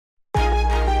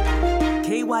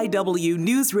KYW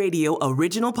News Radio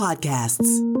original podcasts.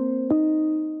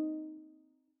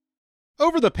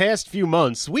 Over the past few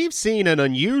months, we've seen an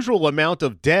unusual amount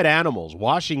of dead animals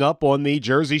washing up on the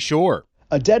Jersey Shore.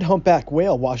 A dead humpback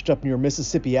whale washed up near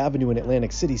Mississippi Avenue in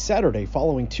Atlantic City Saturday,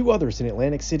 following two others in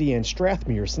Atlantic City and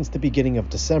Strathmere since the beginning of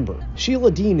December.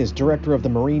 Sheila Dean is director of the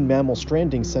Marine Mammal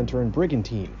Stranding Center in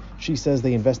Brigantine. She says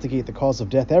they investigate the cause of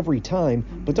death every time,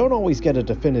 but don't always get a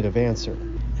definitive answer.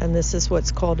 And this is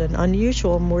what's called an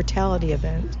unusual mortality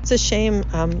event. It's a shame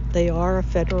they are a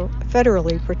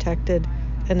federally protected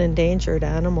and endangered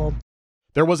animal.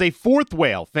 There was a fourth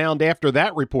whale found after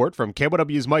that report from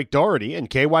KYW's Mike Doherty, and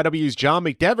KYW's John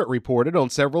McDevitt reported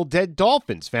on several dead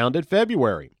dolphins found in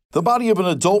February. The body of an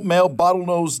adult male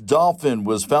bottlenose dolphin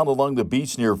was found along the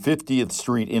beach near 50th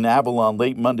Street in Avalon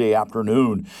late Monday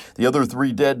afternoon. The other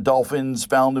three dead dolphins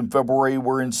found in February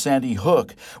were in Sandy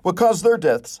Hook. What caused their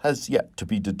deaths has yet to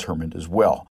be determined as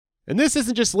well. And this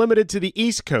isn't just limited to the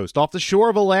East Coast. Off the shore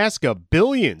of Alaska,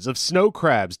 billions of snow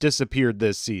crabs disappeared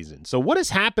this season. So what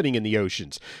is happening in the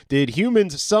oceans? Did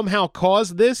humans somehow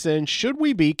cause this, and should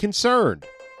we be concerned?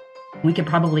 We could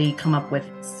probably come up with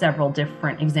several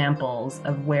different examples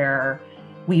of where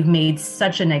we've made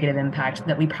such a negative impact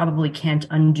that we probably can't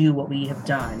undo what we have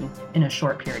done in a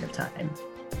short period of time.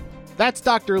 That's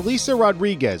Dr. Lisa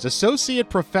Rodriguez, Associate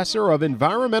Professor of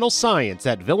Environmental Science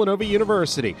at Villanova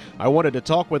University. I wanted to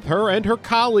talk with her and her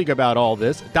colleague about all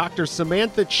this, Dr.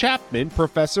 Samantha Chapman,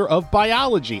 Professor of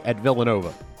Biology at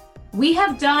Villanova. We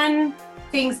have done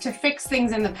things to fix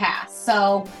things in the past.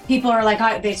 So people are like,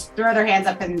 oh, they throw their hands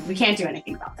up and we can't do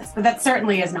anything about this. But that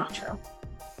certainly is not true.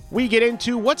 We get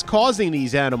into what's causing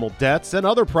these animal deaths and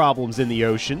other problems in the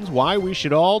oceans, why we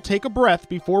should all take a breath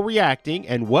before reacting,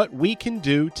 and what we can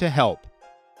do to help.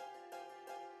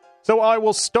 So I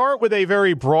will start with a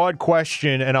very broad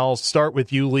question, and I'll start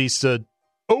with you, Lisa.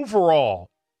 Overall,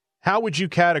 how would you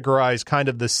categorize kind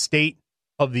of the state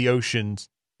of the oceans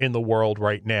in the world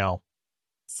right now?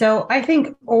 So I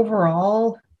think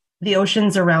overall, the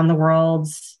oceans around the world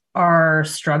are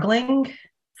struggling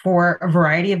for a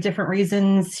variety of different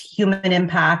reasons: human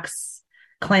impacts,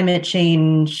 climate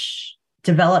change,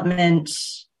 development,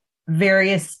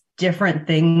 various different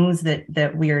things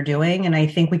that we are doing. And I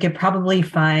think we could probably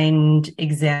find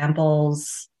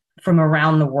examples from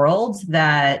around the world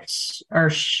that are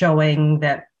showing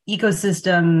that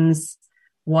ecosystems,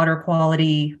 water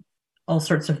quality, all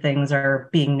sorts of things are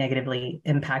being negatively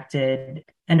impacted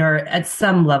and are at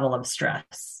some level of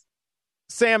stress.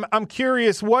 Sam, I'm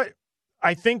curious,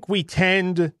 I think we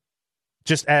tend,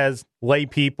 just as lay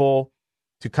people,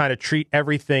 to kind of treat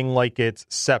everything like it's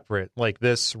separate. Like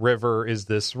this river is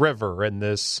this river, and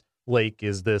this lake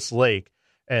is this lake,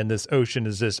 and this ocean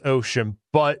is this ocean.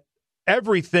 But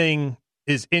everything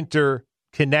is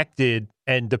interconnected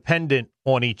and dependent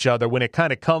on each other when it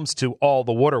kind of comes to all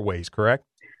the waterways, correct?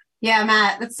 Yeah,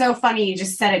 Matt, that's so funny. You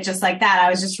just said it just like that. I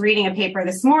was just reading a paper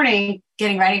this morning,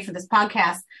 getting ready for this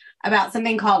podcast, about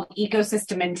something called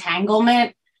ecosystem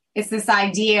entanglement. It's this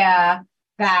idea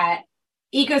that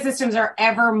ecosystems are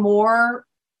ever more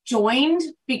joined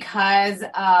because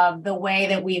of the way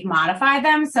that we've modified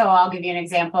them. So I'll give you an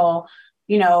example.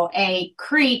 You know, a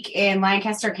creek in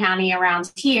Lancaster County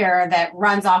around here that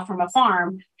runs off from a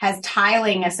farm has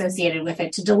tiling associated with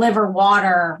it to deliver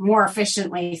water more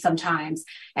efficiently sometimes.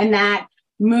 And that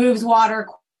moves water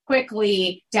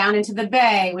quickly down into the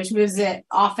bay, which moves it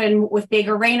often with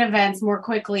bigger rain events more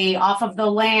quickly off of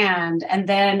the land and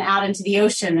then out into the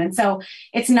ocean. And so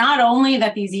it's not only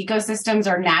that these ecosystems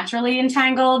are naturally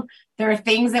entangled, there are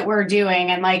things that we're doing.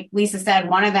 And like Lisa said,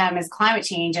 one of them is climate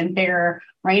change and bigger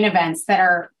rain events that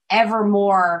are ever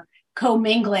more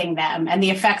commingling them. And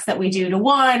the effects that we do to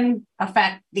one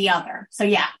affect the other. So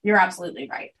yeah, you're absolutely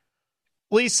right.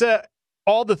 Lisa,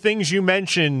 all the things you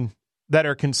mentioned that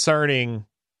are concerning,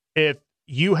 if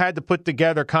you had to put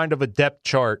together kind of a depth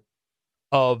chart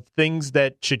of things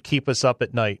that should keep us up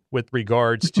at night with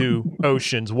regards to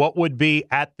oceans, what would be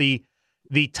at the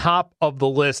top of the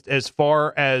list as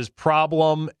far as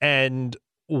problem and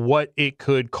what it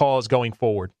could cause going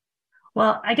forward?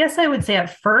 Well, I guess I would say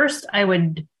at first, I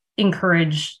would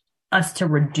encourage us to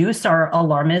reduce our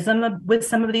alarmism with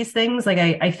some of these things. Like,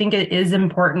 I think it is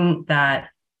important that,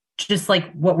 just like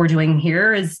what we're doing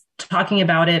here, is talking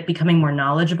about it, becoming more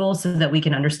knowledgeable so that we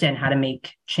can understand how to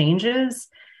make changes.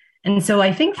 And so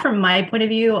I think from my point of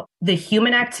view, the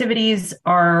human activities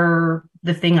are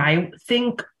the thing I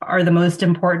think are the most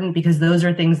important, because those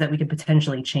are things that we could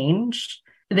potentially change.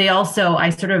 They also, I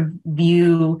sort of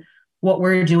view what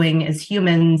we're doing as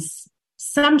humans,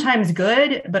 sometimes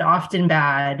good, but often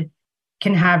bad,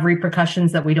 can have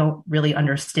repercussions that we don't really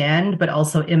understand, but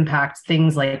also impact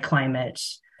things like climate.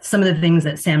 Some of the things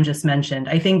that Sam just mentioned.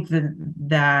 I think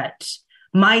that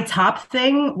my top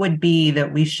thing would be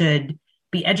that we should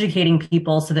be educating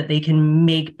people so that they can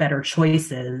make better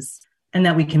choices and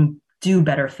that we can do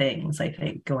better things, I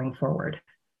think, going forward.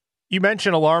 You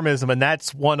mentioned alarmism, and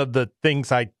that's one of the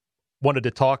things I wanted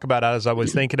to talk about as I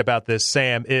was thinking about this,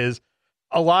 Sam, is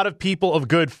a lot of people of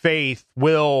good faith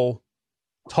will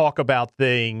talk about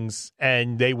things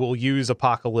and they will use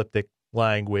apocalyptic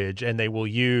language and they will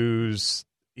use,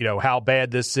 how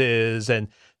bad this is, and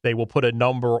they will put a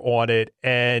number on it.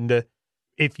 And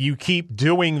if you keep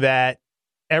doing that,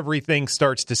 everything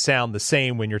starts to sound the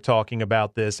same when you're talking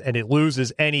about this, and it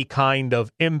loses any kind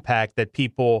of impact that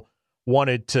people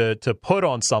wanted to put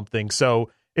on something. So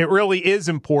it really is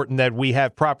important that we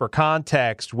have proper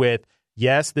context with,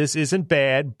 yes, this isn't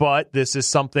bad, but this is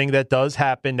something that does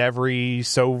happen every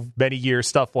so many years,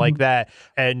 stuff like that.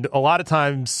 And a lot of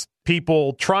times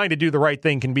people trying to do the right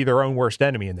thing can be their own worst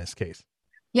enemy in this case.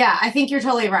 Yeah, I think you're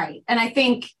totally right. And I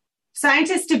think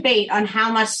scientists debate on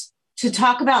how much to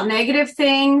talk about negative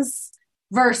things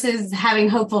versus having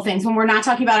hopeful things when we're not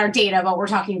talking about our data, but we're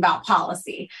talking about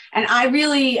policy. And I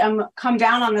really come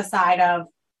down on the side of,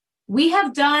 we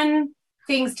have done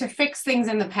things to fix things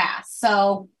in the past.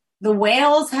 So the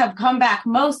whales have come back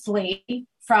mostly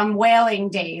from whaling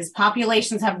days.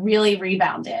 Populations have really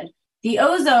rebounded. The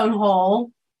ozone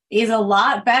hole is a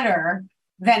lot better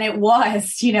than it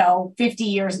was, 50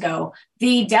 years ago.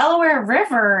 The Delaware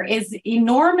River is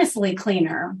enormously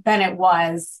cleaner than it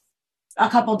was a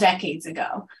couple decades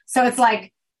ago. So it's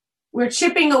like we're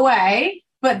chipping away,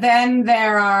 but then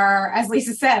there are, as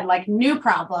Lisa said, like new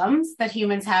problems that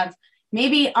humans have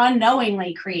maybe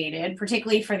unknowingly created,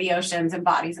 particularly for the oceans and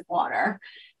bodies of water.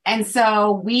 And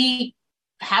so we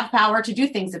have power to do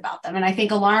things about them. And I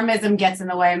think alarmism gets in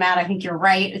the way, Matt. I think you're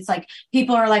right. It's like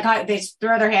people are like, they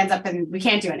throw their hands up and we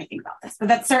can't do anything about this. But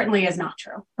that certainly is not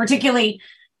true, particularly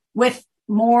with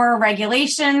more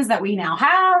regulations that we now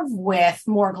have, with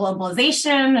more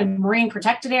globalization and marine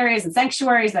protected areas and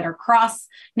sanctuaries that are cross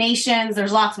nations.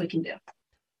 There's lots we can do.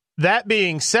 That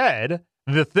being said,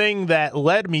 the thing that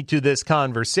led me to this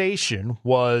conversation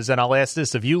was, and I'll ask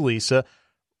this of you, Lisa,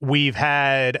 we've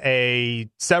had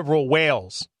several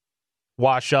whales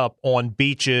wash up on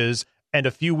beaches, and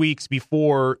a few weeks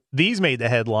before these made the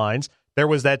headlines, there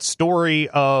was that story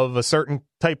of a certain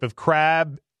type of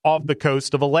crab off the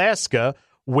coast of Alaska,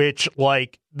 which,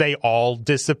 they all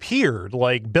disappeared,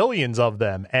 billions of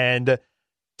them. And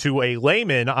to a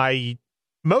layman,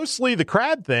 mostly the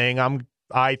crab thing,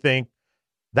 I think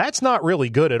that's not really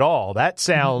good at all. That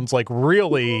sounds like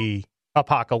really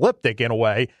apocalyptic in a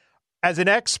way. As an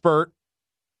expert,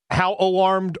 how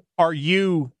alarmed are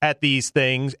you at these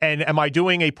things? And am I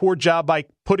doing a poor job by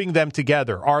putting them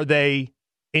together? Are they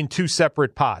in two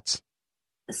separate pots?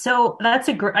 So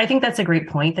I think that's a great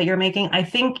point that you're making. I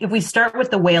think if we start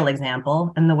with the whale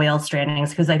example and the whale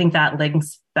strandings, because I think that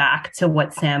links back to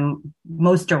what Sam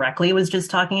most directly was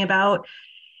just talking about.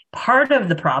 Part of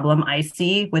the problem I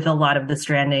see with a lot of the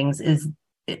strandings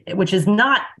which is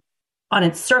not on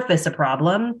its surface a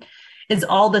problem, is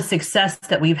all the success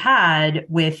that we've had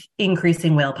with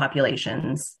increasing whale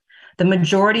populations. The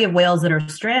majority of whales that are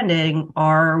stranding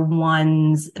are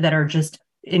ones that are just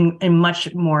in much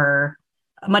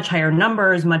higher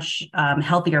numbers, much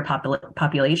healthier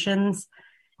populations.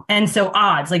 And so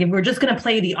odds, if we're just going to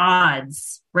play the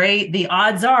odds, right? The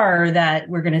odds are that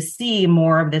we're going to see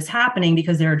more of this happening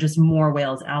because there are just more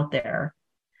whales out there.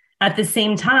 At the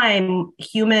same time,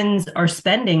 humans are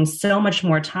spending so much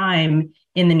more time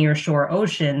in the nearshore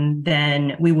ocean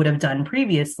than we would have done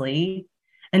previously.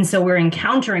 And so we're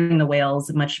encountering the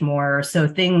whales much more. So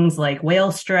things like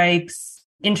whale strikes,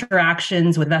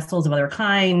 interactions with vessels of other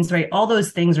kinds, right? All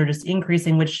those things are just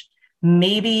increasing, which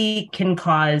maybe can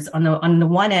cause, on the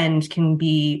one end, can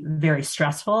be very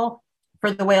stressful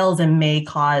for the whales and may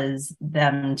cause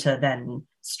them to then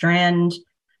strand.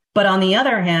 But on the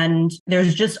other hand,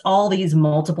 there's just all these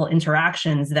multiple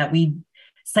interactions that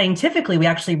scientifically, we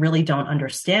actually really don't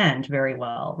understand very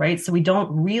well, right? So we don't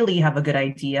really have a good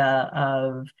idea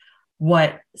of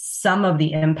what some of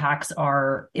the impacts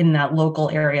are in that local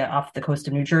area off the coast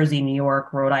of New Jersey, New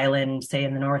York, Rhode Island, say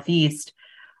in the Northeast,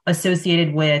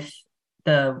 associated with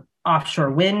the offshore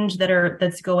wind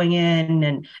that's going in.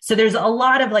 And so there's a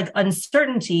lot of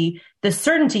uncertainty. The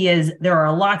certainty is there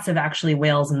are lots of actually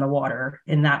whales in the water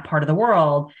in that part of the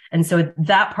world. And so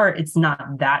that part, it's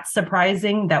not that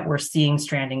surprising that we're seeing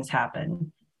strandings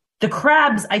happen. The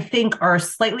crabs, I think, are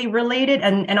slightly related.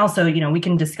 And also, we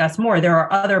can discuss more. There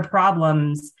are other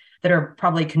problems that are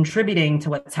probably contributing to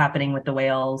what's happening with the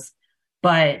whales.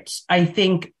 But I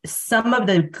think some of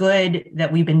the good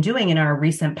that we've been doing in our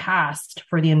recent past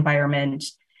for the environment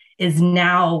is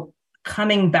now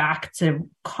coming back to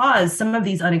cause some of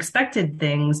these unexpected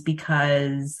things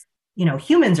because,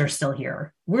 humans are still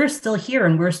here. We're still here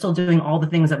and we're still doing all the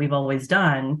things that we've always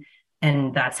done.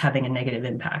 And that's having a negative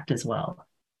impact as well.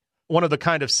 One of the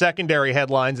kind of secondary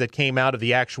headlines that came out of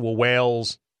the actual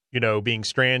whales, being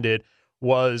stranded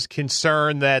was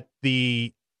concern that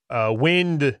the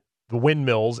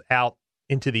windmills out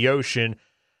into the ocean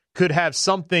could have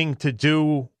something to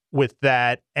do with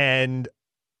that. And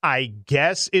I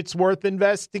guess it's worth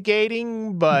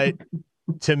investigating, but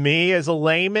to me as a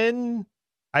layman,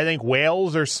 I think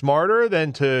whales are smarter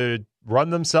than to run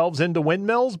themselves into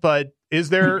windmills. But is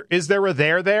there a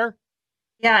there?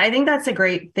 Yeah, I think that's a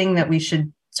great thing that we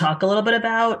should talk a little bit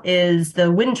about is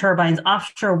the wind turbines,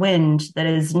 offshore wind that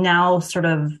is now sort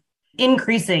of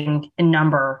increasing in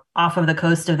number off of the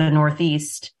coast of the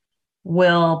Northeast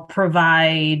will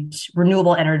provide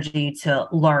renewable energy to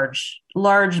large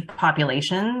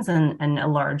populations and a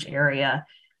large area.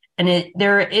 And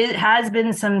it has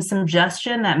been some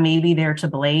suggestion that maybe they're to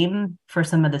blame for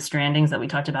some of the strandings that we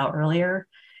talked about earlier.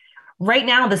 Right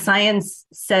now, the science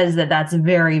says that that's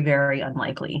very, very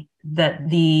unlikely, that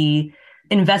the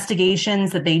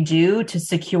investigations that they do to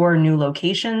secure new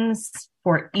locations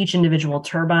for each individual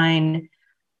turbine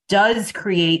does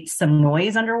create some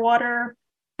noise underwater,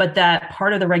 but that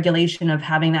part of the regulation of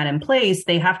having that in place,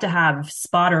 they have to have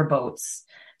spotter boats.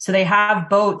 So they have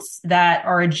boats that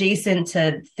are adjacent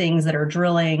to things that are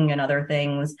drilling and other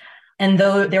things. And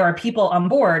though there are people on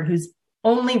board whose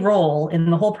only role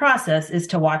in the whole process is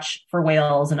to watch for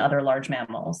whales and other large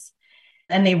mammals.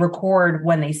 And they record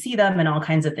when they see them and all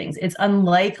kinds of things. It's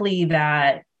unlikely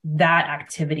that that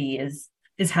activity is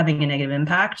having a negative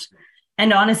impact.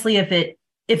 And honestly, if it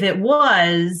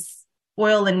was,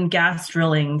 oil and gas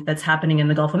drilling that's happening in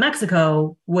the Gulf of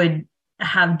Mexico would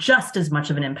have just as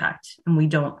much of an impact. And we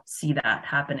don't see that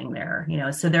happening there.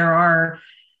 So there are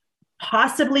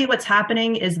possibly what's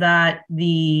happening is that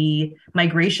the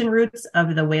migration routes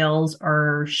of the whales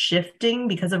are shifting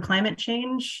because of climate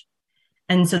change.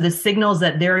 And so the signals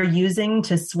that they're using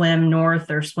to swim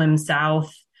north or swim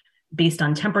south based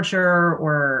on temperature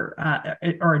or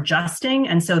adjusting.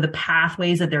 And so the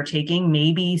pathways that they're taking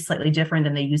may be slightly different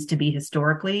than they used to be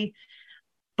historically.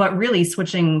 But really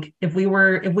switching, if we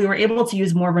were able to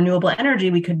use more renewable energy,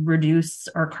 we could reduce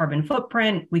our carbon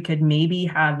footprint. We could maybe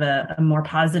have a more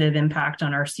positive impact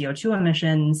on our CO2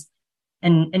 emissions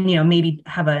and maybe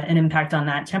have an impact on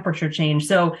that temperature change.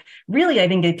 So really, I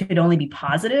think it could only be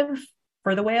positive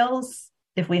for the whales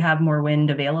if we have more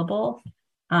wind available.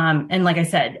 And like I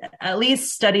said, at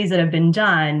least studies that have been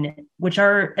done, which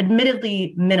are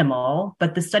admittedly minimal,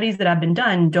 but the studies that have been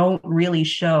done don't really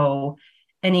show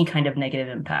any kind of negative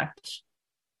impact.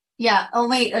 Yeah,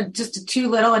 only just two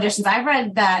little additions. I've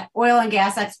read that oil and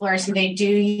gas exploration, they do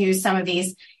use some of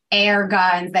these air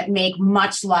guns that make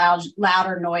much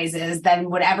louder noises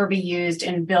than would ever be used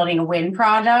in building a wind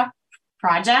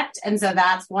project. And so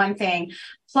that's one thing.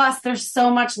 Plus, there's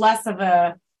so much less of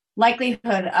a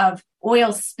likelihood of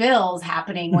oil spills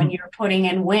happening when you're putting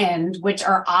in wind, which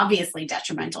are obviously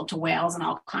detrimental to whales and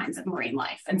all kinds of marine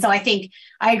life. And so I think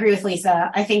I agree with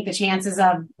Lisa. I think the chances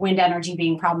of wind energy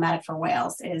being problematic for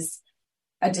whales is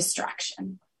a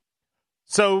distraction.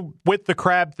 So with the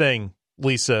crab thing,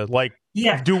 Lisa,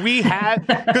 do we have,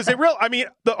 because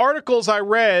the articles I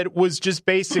read was just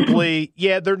basically,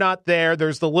 they're not there.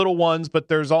 There's the little ones, but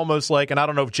there's almost and I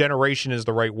don't know if generation is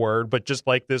the right word, but just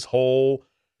this whole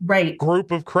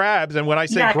group of crabs. And when I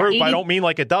say group, I don't mean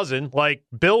a dozen,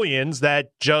 billions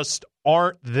that just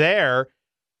aren't there.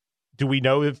 Do we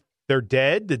know if they're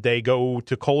dead? Did they go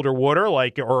to colder water?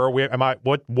 What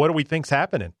do we think's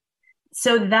happening?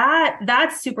 So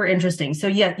that's super interesting. So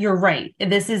yeah, you're right.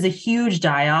 This is a huge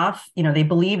die-off. They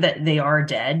believe that they are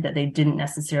dead, that they didn't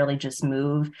necessarily just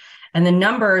move. And the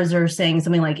numbers are saying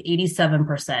something like 80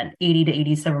 to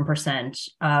 87%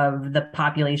 of the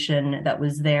population that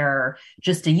was there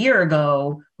just a year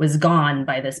ago was gone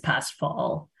by this past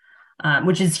fall,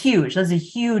 which is huge. That's a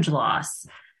huge loss.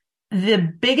 The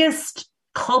biggest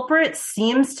culprit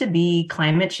seems to be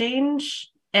climate change,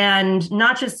 and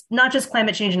not just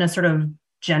climate change in a sort of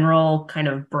general kind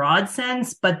of broad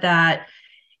sense, but that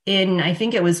I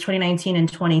think it was 2019 and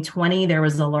 2020, there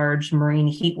was a large marine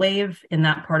heat wave in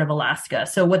that part of Alaska.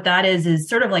 So what that is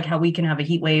sort of like how we can have a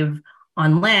heat wave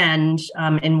on land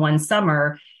in one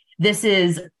summer. This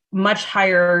is much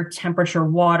higher temperature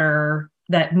water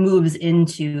that moves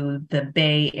into the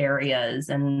bay areas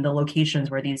and the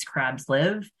locations where these crabs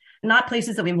live. not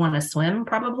places that we want to swim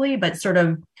probably, but sort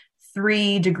of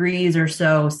 3 degrees or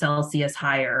so Celsius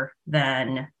higher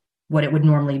than what it would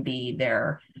normally be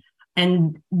there.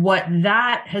 And what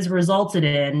that has resulted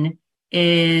in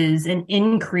is an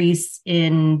increase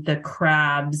in the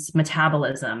crab's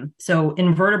metabolism. So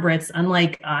invertebrates,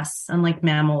 unlike us, unlike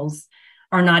mammals,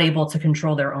 are not able to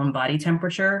control their own body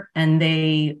temperature. And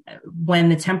when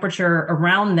the temperature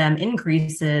around them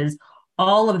increases,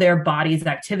 all of their body's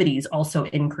activities also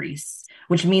increase,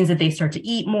 which means that they start to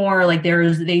eat more,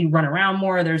 they run around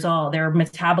more, their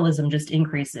metabolism just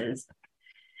increases.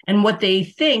 And what they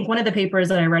think, one of the papers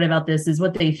that I read about this is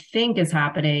what they think is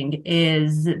happening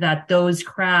is that those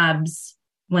crabs,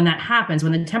 when that happens,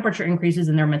 when the temperature increases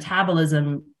and their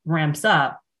metabolism ramps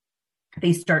up,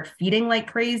 they start feeding like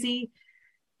crazy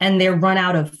and they run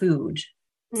out of food.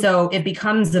 So it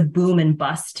becomes a boom and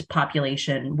bust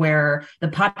population where the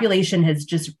population has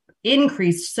just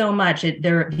increased so much,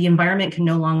 the environment can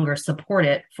no longer support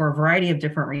it for a variety of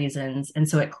different reasons. And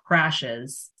so it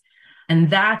crashes. And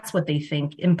that's what they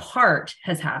think in part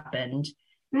has happened,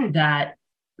 that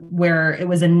where it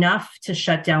was enough to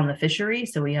shut down the fishery.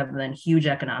 So we have then huge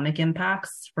economic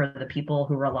impacts for the people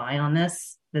who rely on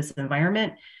this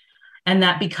environment. And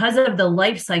that because of the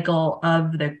life cycle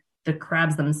of the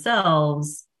crabs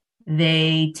themselves,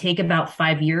 they take about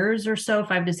 5 years or so,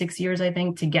 5 to 6 years, I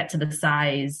think, to get to the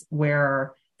size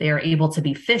where they are able to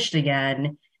be fished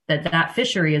again. That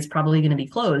fishery is probably going to be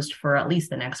closed for at least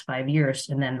the next 5 years,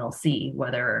 and then they'll see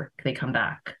whether they come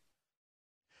back.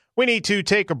 We need to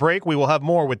take a break. We will have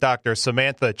more with Dr.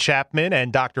 Samantha Chapman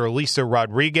and Dr. Elisa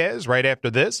Rodriguez right after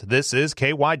this. This is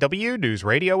KYW News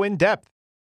Radio In Depth.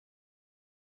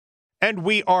 And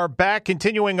we are back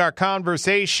continuing our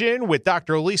conversation with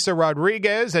Dr. Elisa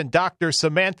Rodriguez and Dr.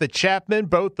 Samantha Chapman,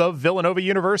 both of Villanova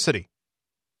University.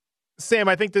 Sam,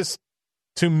 I think this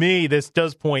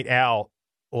does point out,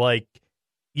 like,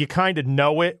 you kind of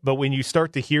know it, but when you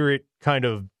start to hear it kind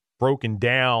of broken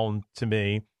down to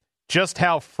me, just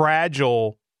how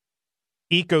fragile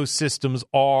ecosystems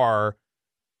are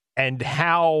and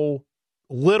how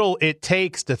little it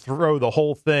takes to throw the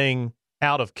whole thing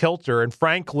out of kilter. And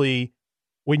frankly,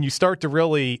 when you start to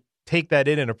really take that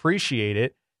in and appreciate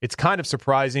it, it's kind of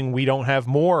surprising we don't have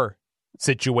more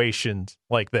situations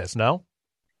like this, no?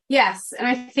 Yes. And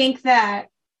I think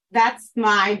that's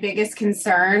my biggest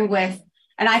concern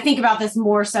and I think about this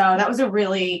more so. That was a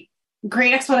really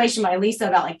great explanation by Lisa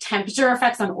about like temperature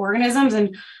effects on organisms.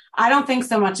 And I don't think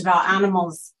so much about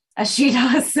animals as she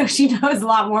does. So she knows a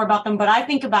lot more about them, but I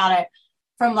think about it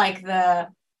from like the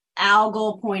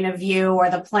algal point of view or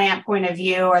the plant point of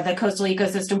view or the coastal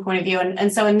ecosystem point of view.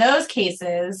 And so in those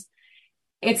cases,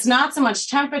 it's not so much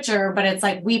temperature, but it's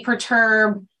like we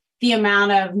perturb the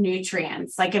amount of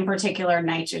nutrients, like in particular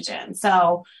nitrogen.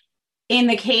 So in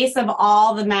the case of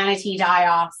all the manatee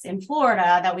die-offs in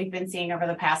Florida that we've been seeing over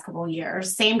the past couple of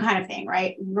years, same kind of thing,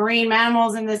 right? Marine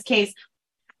mammals in this case,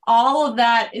 all of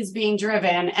that is being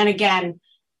driven. And again,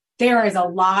 there is a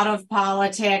lot of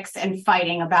politics and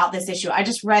fighting about this issue. I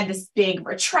just read this big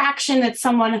retraction that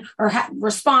someone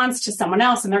response to someone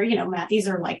else. And they're, Matt, these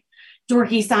are like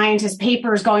dorky scientist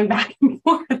papers going back and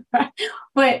forth, right?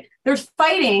 But they're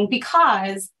fighting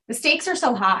because the stakes are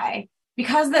so high,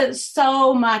 because there's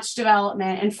so much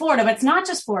development in Florida. But it's not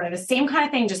just Florida. The same kind of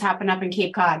thing just happened up in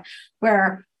Cape Cod,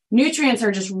 where nutrients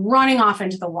are just running off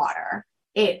into the water.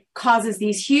 It causes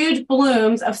these huge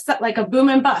blooms of like a boom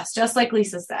and bust, just like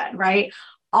Lisa said, right?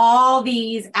 All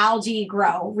these algae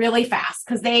grow really fast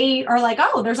because they are like,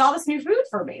 oh, there's all this new food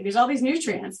for me. There's all these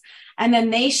nutrients. And then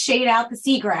they shade out the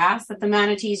seagrass that the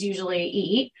manatees usually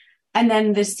eat. And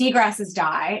then the seagrasses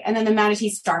die. And then the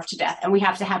manatees starve to death. And we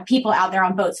have to have people out there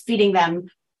on boats feeding them,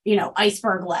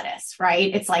 iceberg lettuce,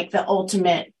 right? It's like the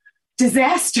ultimate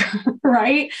disaster,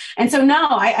 right? And so, no,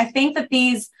 I think that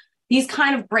these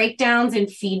kind of breakdowns and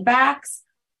feedbacks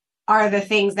are the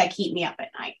things that keep me up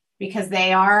at night, because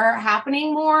they are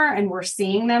happening more and we're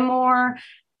seeing them more.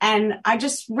 And I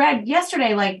just read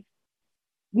yesterday, like,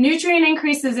 nutrient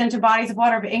increases into bodies of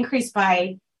water have increased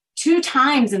by 2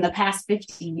 times in the past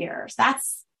 50 years.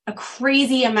 That's a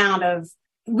crazy amount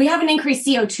we haven't increased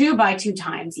CO2 by 2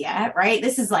 times yet, right?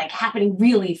 This is like happening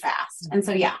really fast. And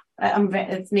so, yeah,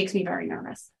 it makes me very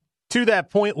nervous. To that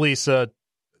point, Lisa,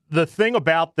 the thing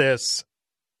about this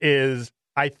is,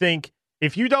 I think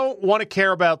if you don't want to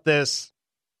care about this,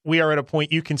 we are at a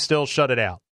point you can still shut it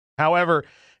out. However,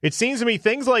 it seems to me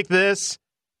things like this,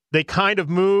 they kind of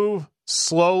move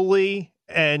slowly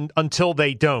and until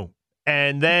they don't.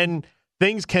 And then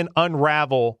things can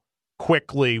unravel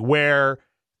quickly, where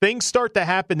things start to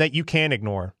happen that you can't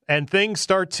ignore, and things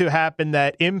start to happen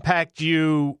that impact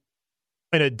you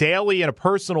in a daily and a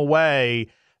personal way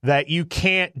that you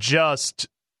can't just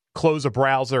close a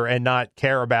browser and not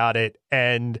care about it.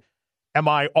 And am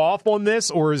I off on this,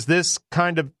 or is this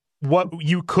kind of what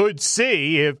you could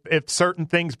see if certain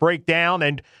things break down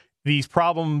and these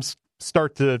problems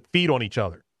start to feed on each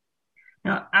other?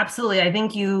 No, absolutely. I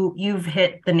think you've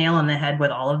hit the nail on the head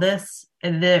with all of this.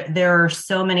 There are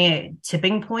so many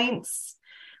tipping points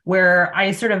where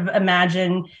I sort of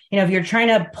imagine, if you're trying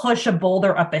to push a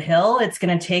boulder up a hill, it's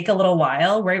going to take a little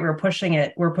while, right? We're pushing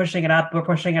it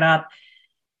up.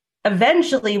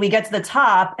 Eventually we get to the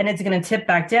top and it's going to tip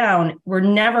back down. We're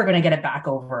never going to get it back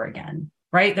over again,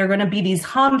 right? There are going to be these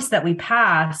humps that we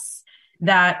pass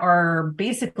that are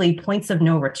basically points of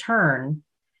no return.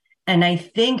 And I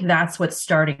think that's what's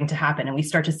starting to happen. And we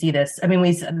start to see this. I mean,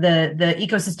 the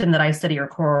ecosystem that I study are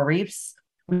coral reefs.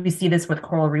 We see this with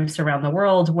coral reefs around the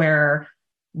world where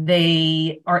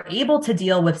they are able to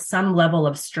deal with some level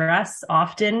of stress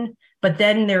often, but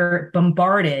then they're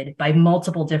bombarded by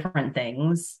multiple different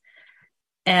things.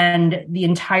 And the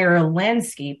entire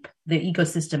landscape, the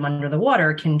ecosystem under the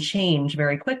water, can change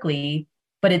very quickly,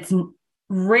 but it's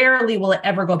rarely will it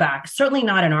ever go back. Certainly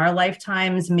not in our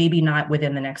lifetimes, maybe not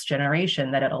within the next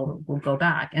generation that will go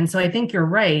back. And so I think you're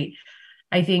right.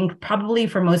 I think probably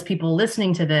for most people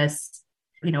listening to this,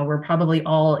 we're probably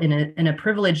all in a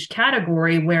privileged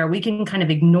category where we can kind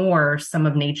of ignore some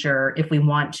of nature if we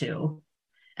want to,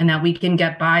 and that we can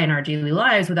get by in our daily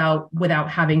lives without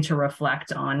having to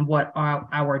reflect on what are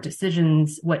our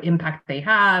decisions, what impact they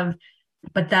have,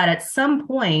 but that at some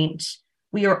point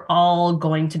we are all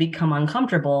going to become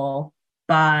uncomfortable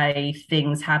by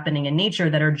things happening in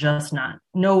nature that are just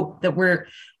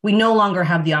we no longer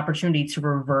have the opportunity to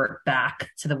revert back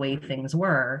to the way things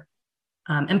were.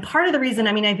 And part of the reason,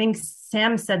 I think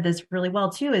Sam said this really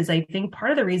well too, is I think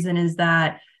part of the reason is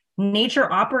that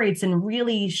nature operates in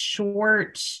really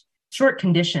short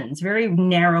conditions, very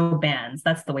narrow bands.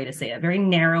 That's the way to say it. Very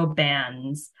narrow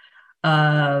bands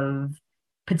of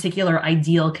particular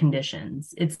ideal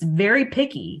conditions. It's very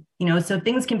picky, so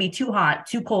things can be too hot,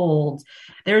 too cold.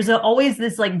 There's always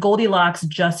this like Goldilocks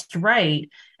just right.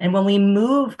 And when we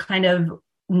move kind of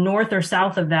north or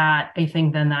south of that, I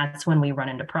think then that's when we run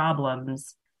into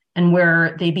problems. And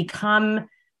where they become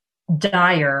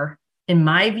dire, in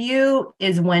my view,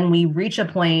 is when we reach a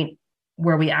point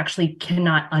where we actually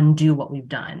cannot undo what we've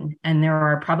done. And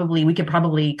we could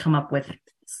probably come up with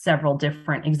several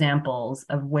different examples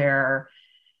of where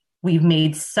we've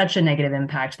made such a negative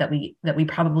impact that we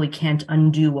probably can't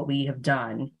undo what we have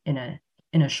done in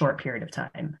a short period of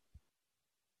time.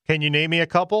 Can you name me a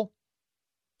couple?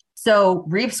 So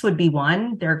reefs would be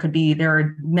one. There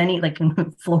are many, like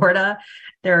in Florida,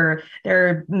 there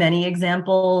are many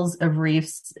examples of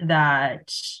reefs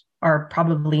that are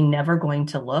probably never going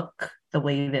to look the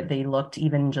way that they looked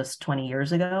even just 20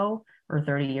 years ago or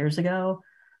 30 years ago.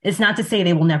 It's not to say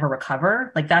they will never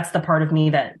recover. Like that's the part of me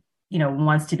that,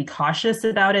 wants to be cautious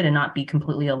about it and not be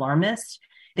completely alarmist.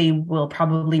 They will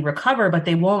probably recover, but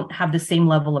they won't have the same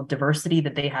level of diversity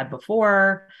that they had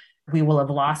before. We will have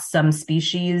lost some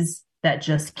species that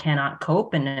just cannot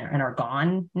cope and are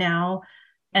gone now.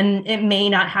 And it may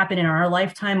not happen in our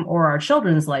lifetime or our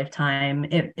children's lifetime.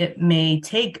 It may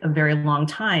take a very long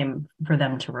time for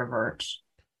them to revert.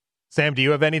 Sam, do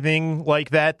you have anything like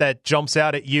that jumps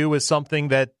out at you as something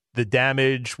that the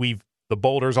damage the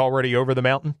boulder's already over the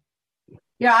mountain?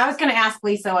 Yeah, I was going to ask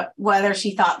Lisa whether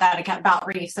she thought that about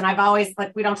reefs. And I've always,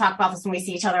 we don't talk about this when we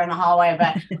see each other in the hallway,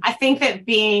 but I think that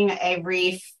being a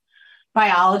reef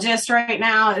biologist right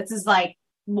now, this is like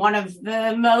one of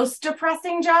the most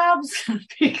depressing jobs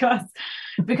because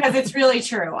it's really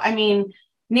true. I mean,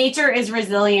 nature is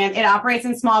resilient. It operates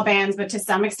in small bands, but to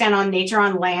some extent nature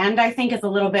on land, I think, is a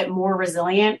little bit more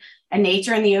resilient. And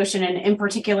nature in the ocean, and in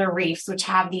particular reefs, which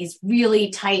have these really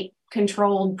tight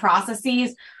controlled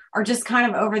processes, are just kind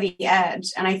of over the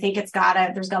edge. And I think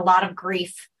there's a lot of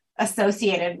grief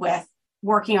associated with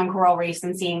working on coral reefs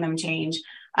and seeing them change.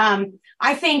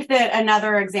 I think that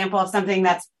another example of something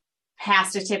that's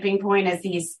past a tipping point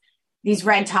is these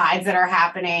red tides that are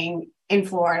happening in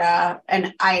Florida.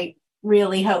 And I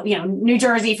really hope, New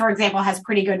Jersey, for example, has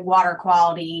pretty good water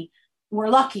quality. We're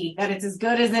lucky that it's as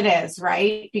good as it is,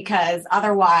 right? Because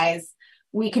otherwise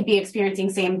we could be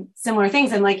experiencing similar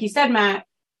things. And like you said, Matt,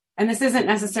 and this isn't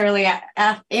necessarily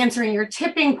answering your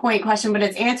tipping point question, but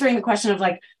it's answering the question of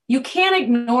you can't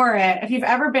ignore it. If you've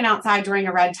ever been outside during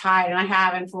a red tide, and I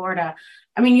have in Florida,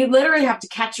 I mean, you literally have to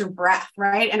catch your breath,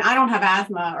 right? And I don't have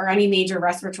asthma or any major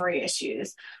respiratory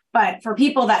issues. But for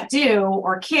people that do,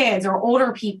 or kids or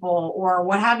older people or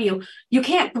what have you, you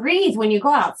can't breathe when you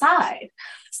go outside.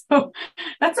 So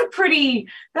that's going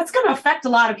to affect a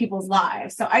lot of people's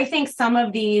lives. So I think some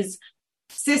of these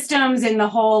systems in the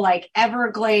whole like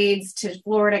Everglades to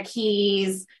Florida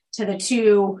Keys to the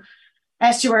two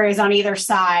estuaries on either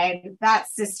side, that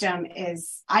system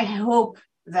is, I hope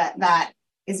that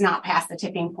is not past the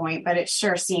tipping point, but it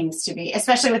sure seems to be,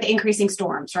 especially with increasing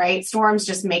storms, right? Storms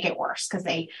just make it worse because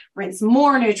they rinse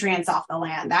more nutrients off the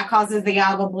land. That causes the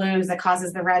algal blooms, that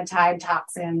causes the red tide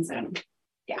toxins, and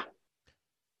yeah.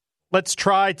 Let's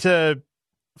try to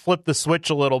flip the switch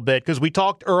a little bit, because we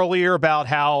talked earlier about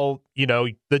how,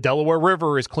 the Delaware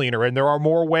River is cleaner and there are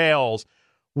more whales.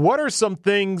 What are some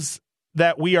things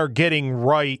that we are getting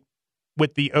right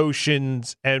with the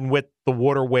oceans and with the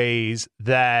waterways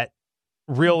that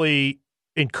really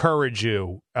encourage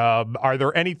you? Are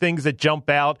there any things that jump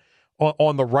out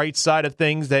on the right side of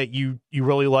things that you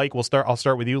really like? I'll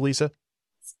start with you, Lisa.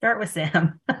 Start with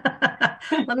Sam.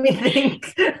 Let me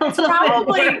think. It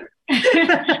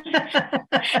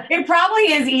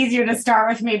probably is easier to start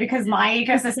with me because my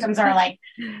ecosystems are like,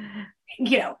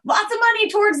 lots of money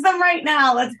towards them right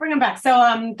now. Let's bring them back.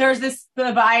 So there's the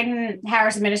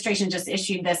Biden-Harris administration just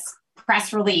issued this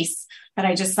press release that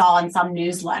I just saw in some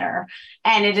newsletter.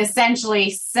 And it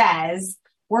essentially says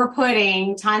we're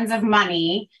putting tons of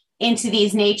money into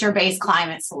these nature-based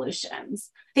climate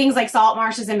solutions. Things like salt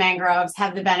marshes and mangroves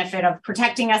have the benefit of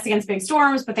protecting us against big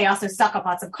storms, but they also suck up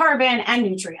lots of carbon and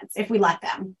nutrients if we let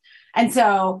them. And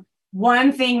so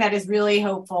one thing that is really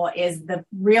hopeful is the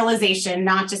realization,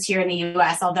 not just here in the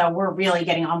US, although we're really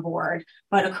getting on board,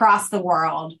 but across the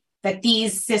world, that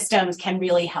these systems can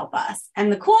really help us.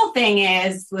 And the cool thing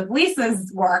is with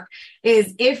Lisa's work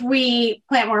is if we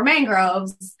plant more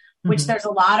mangroves, which there's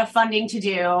a lot of funding to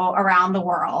do around the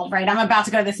world, right? I'm about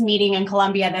to go to this meeting in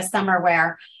Colombia this summer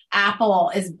where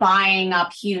Apple is buying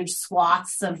up huge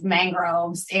swaths of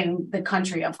mangroves in the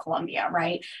country of Colombia,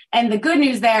 right? And the good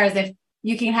news there is if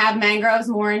you can have mangroves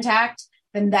more intact,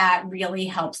 then that really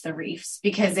helps the reefs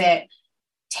because it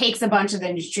takes a bunch of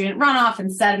the nutrient runoff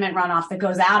and sediment runoff that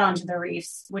goes out onto the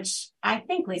reefs, which I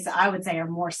think, Lisa, I would say are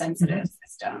more sensitive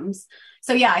systems.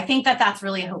 So yeah, I think that's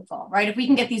really hopeful, right? If we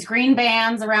can get these green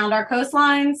bands around our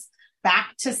coastlines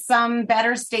back to some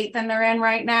better state than they're in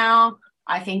right now,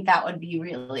 I think that would be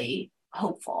really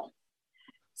hopeful.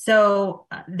 So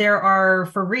there are,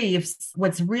 for reefs,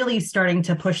 what's really starting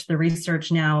to push the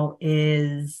research now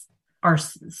is our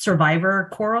survivor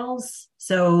corals.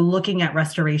 So looking at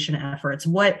restoration efforts,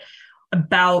 what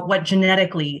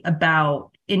genetically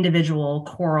about individual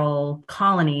coral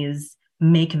colonies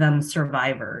make them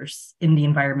survivors in the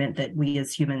environment that we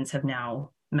as humans have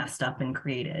now messed up and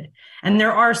created. And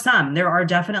there are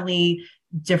definitely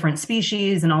different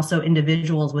species and also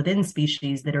individuals within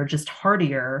species that are just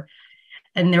hardier.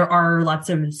 And there are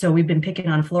so we've been picking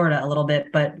on Florida a little bit,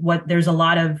 but there's a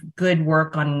lot of good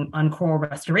work on coral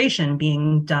restoration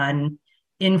being done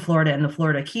in Florida and the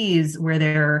Florida Keys, where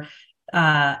they're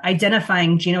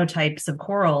identifying genotypes of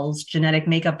corals, genetic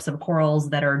makeups of corals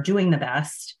that are doing the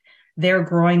best. They're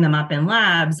growing them up in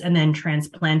labs and then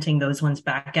transplanting those ones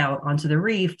back out onto the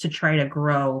reef to try to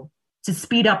grow, to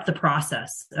speed up the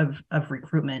process of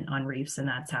recruitment on reefs. And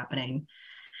that's happening.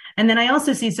 And then I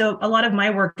also see, so a lot of my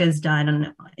work is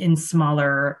done in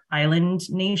smaller island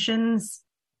nations.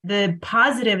 The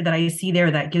positive that I see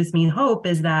there that gives me hope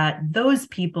is that those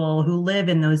people who live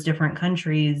in those different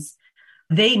countries,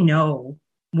 they know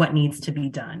what needs to be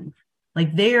done.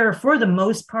 Like they're, for the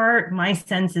most part, my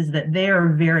sense is that they're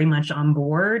very much on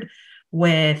board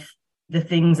with the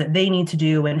things that they need to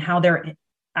do and how their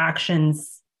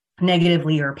actions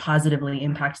negatively or positively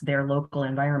impact their local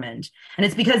environment. And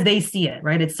it's because they see it,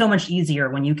 right? It's so much easier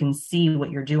when you can see what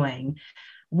you're doing.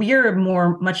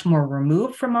 We're much more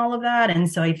removed from all of that. And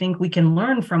so I think we can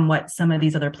learn from what some of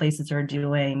these other places are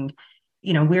doing.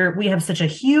 We have such a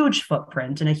huge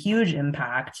footprint and a huge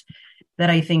impact that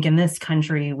I think in this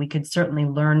country, we could certainly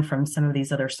learn from some of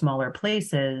these other smaller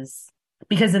places,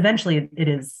 because eventually it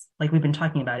is, like we've been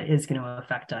talking about, it is going to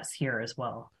affect us here as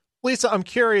well. Lisa, I'm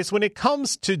curious, when it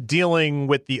comes to dealing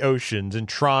with the oceans and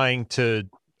trying to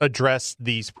address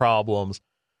these problems,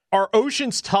 are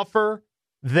oceans tougher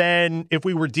than if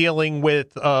we were dealing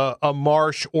with a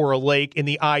marsh or a lake, in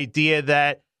the idea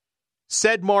that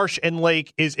said marsh and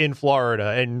lake is in Florida,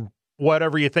 and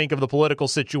whatever you think of the political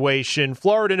situation,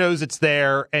 Florida knows it's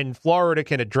there and Florida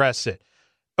can address it.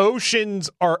 Oceans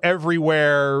are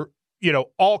everywhere.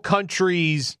 All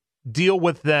countries deal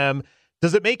with them.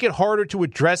 Does it make it harder to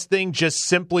address things just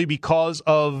simply because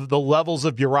of the levels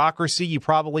of bureaucracy you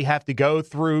probably have to go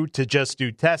through to just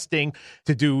do testing,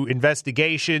 to do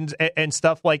investigations and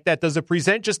stuff like that? Does it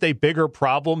present just a bigger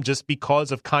problem just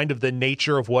because of kind of the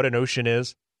nature of what an ocean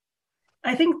is?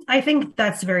 I think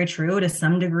that's very true to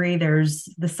some degree. There's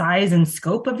the size and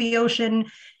scope of the ocean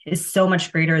is so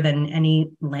much greater than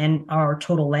any land or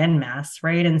total land mass,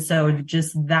 right? And so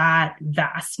just that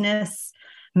vastness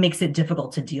makes it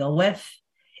difficult to deal with.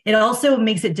 It also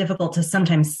makes it difficult to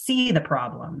sometimes see the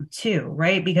problem too,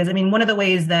 right? Because I mean, one of the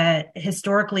ways that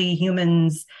historically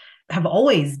humans have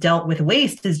always dealt with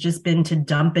waste has just been to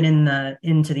dump it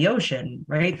into the ocean,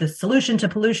 right? The solution to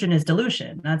pollution is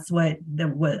dilution. That's what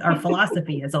our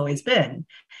philosophy has always been.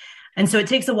 And so it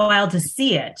takes a while to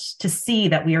see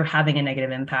that we are having a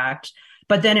negative impact.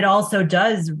 But then it also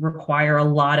does require a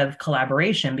lot of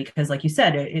collaboration because, like you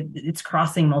said, it's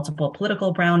crossing multiple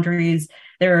political boundaries.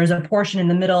 There is a portion in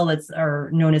the middle that's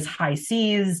known as high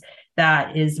seas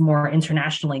that is more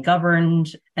internationally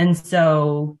governed. And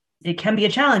so it can be a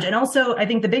challenge. And also, I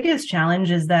think the biggest challenge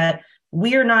is that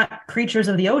we are not creatures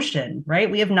of the ocean,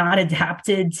 right? We have not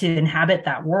adapted to inhabit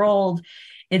that world.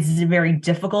 It's very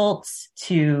difficult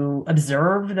to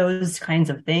observe those kinds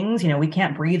of things. You know, we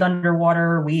can't breathe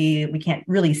underwater. We can't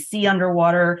really see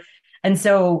underwater. And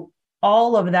so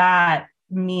all of that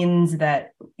means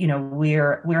that, you know,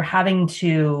 we're having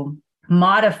to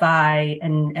modify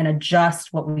and adjust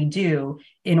what we do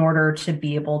in order to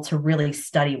be able to really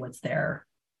study what's there.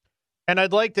 And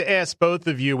I'd like to ask both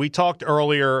of you, we talked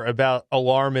earlier about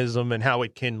alarmism and how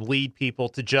it can lead people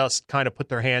to just kind of put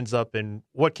their hands up and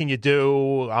what can you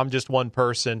do? I'm just one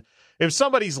person. If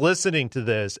somebody's listening to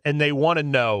this and they want to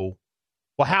know,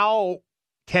 well, how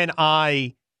can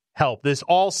I help? This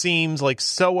all seems like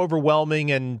so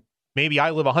overwhelming, and maybe I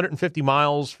live 150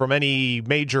 miles from any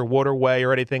major waterway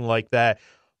or anything like that.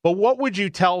 But what would you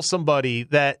tell somebody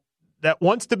that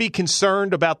wants to be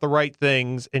concerned about the right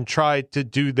things and try to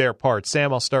do their part?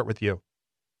 Sam, I'll start with you.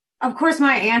 Of course,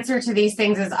 my answer to these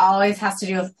things has to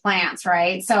do with plants,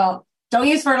 right? So don't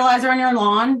use fertilizer on your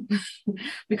lawn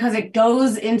because it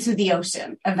goes into the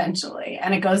ocean eventually,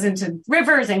 and it goes into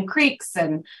rivers and creeks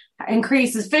and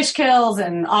increases fish kills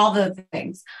and all the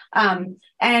things.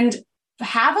 And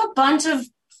have a bunch of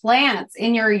plants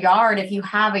in your yard if you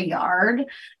have a yard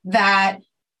that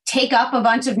take up a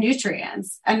bunch of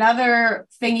nutrients. Another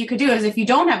thing you could do is if you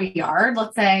don't have a yard,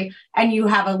 let's say, and you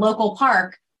have a local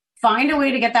park, find a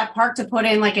way to get that park to put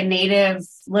in like a native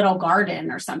little garden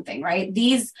or something, right?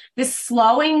 This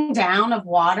slowing down of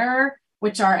water,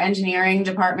 which our engineering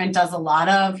department does a lot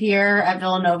of here at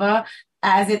Villanova,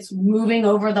 as it's moving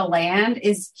over the land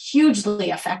is hugely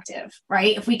effective,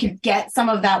 right? If we could get some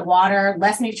of that water,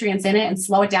 less nutrients in it, and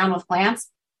slow it down with plants,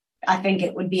 I think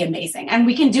it would be amazing. And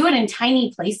we can do it in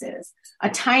tiny places.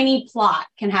 A tiny plot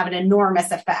can have an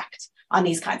enormous effect on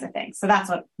these kinds of things. So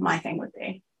that's what my thing would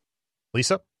be.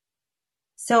 Lisa?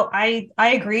 So I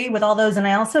agree with all those. And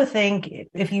I also think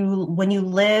when you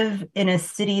live in a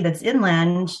city that's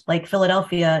inland, like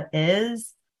Philadelphia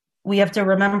is, we have to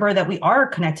remember that we are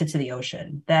connected to the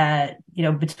ocean, that, you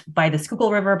know, by the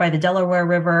Schuylkill River, by the Delaware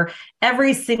River,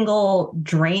 every single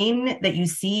drain that you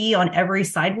see on every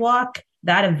sidewalk,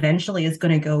 that eventually is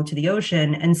going to go to the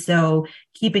ocean. And so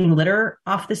keeping litter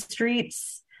off the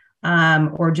streets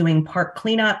or doing park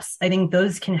cleanups, I think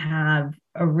those can have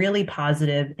a really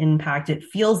positive impact. It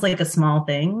feels like a small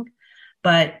thing,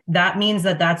 but that means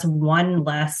that that's one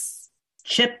less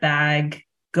chip bag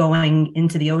going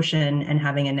into the ocean and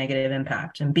having a negative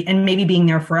impact and maybe being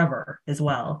there forever as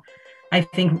well. I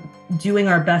think doing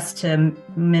our best to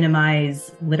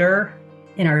minimize litter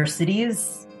in our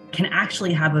cities can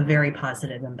actually have a very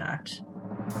positive impact.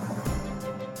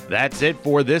 That's it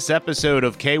for this episode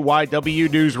of KYW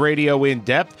News Radio In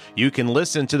Depth. You can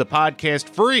listen to the podcast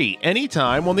free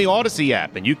anytime on the Odyssey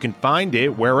app, and you can find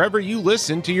it wherever you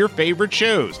listen to your favorite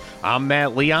shows. I'm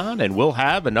Matt Leon, and we'll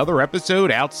have another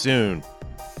episode out soon.